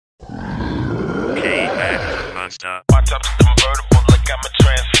gangsta. My top's convertible, like I'm a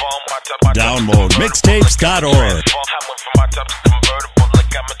transform. Download mixtapes.org. I went from my top's convertible,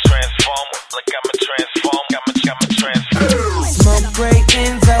 like I'm a transform. Like I'm a transform, I'm a transform. Smoke gray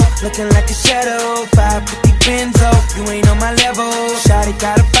Enzo, looking like a shadow. 550 Benzo, you ain't on my level. Shawty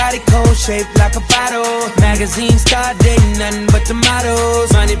got a body cold, shaped like a bottle. Magazine start dating, nothing but the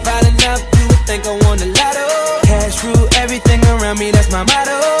models. Money piling up, you would think I won the lotto. Cash rule everything around me, that's my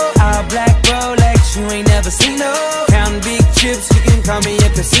motto. All black Rolex, you ain't never seen no. Counting big chips, you can call me a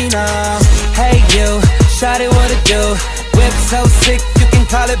casino. Hey you, shawty what it do? Whip so sick, you can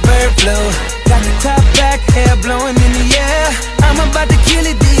call it bird flu. Got the top back, hair blowing in the air. I'm about to kill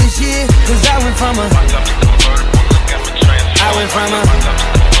it this year, cause I went from a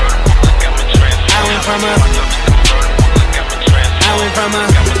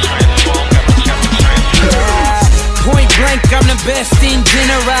point blank, I'm the best in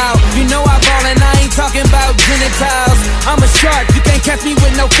general. You know I ball and I ain't talking about genitals. I'm a shark, you can't catch me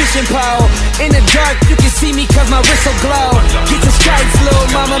with no fishing pole. In the dark, you can see me cause my whistle glow. Get the stripes, little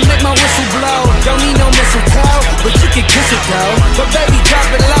mama, make my whistle blow. Don't need no mistletoe, but you can kiss it though. But baby, drop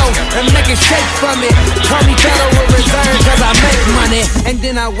it low and make it shake from it. Call me Federal Reserve cause I make money and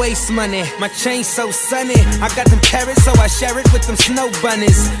then I waste money. My chain so sunny, I got them carrots so I share it with them snow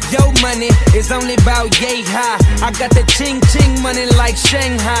bunnies. Yo money is only about yay high. I got that ching ching money like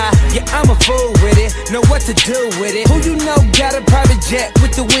Shanghai. Yeah, I'm a fool with it, know what to do with it. Who you know got a private jet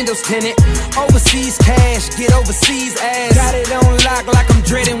with the windows tinted? Overseas cash, get overseas ass. Got it on lock like I'm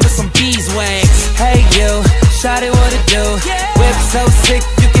dreading with some beeswax. Hey you, shawty what it do? Whip so sick,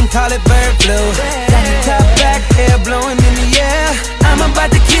 you can call it bird flu. Got the top back, hair blowing in the air. I'm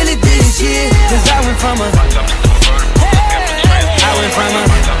about to kill it this year, cause I went from a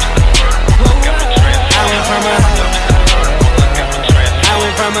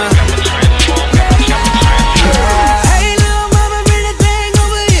hey little mama, bring that thing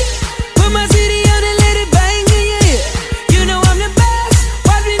over here. Put my CD on and let it bang in your ear. You know I'm the best,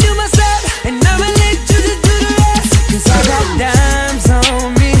 watch me do my stuff, and I'ma let you just do the rest. Cause I got dimes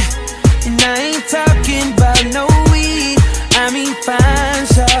on me, and I ain't talking about no weed. I mean fine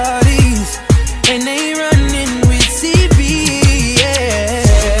shorties, and they running with CB, yeah.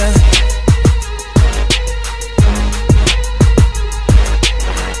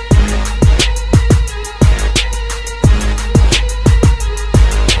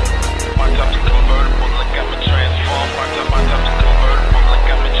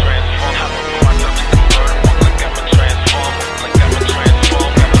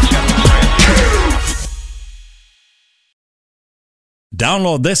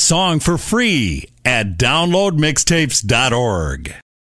 Download this song for free at downloadmixtapes.org.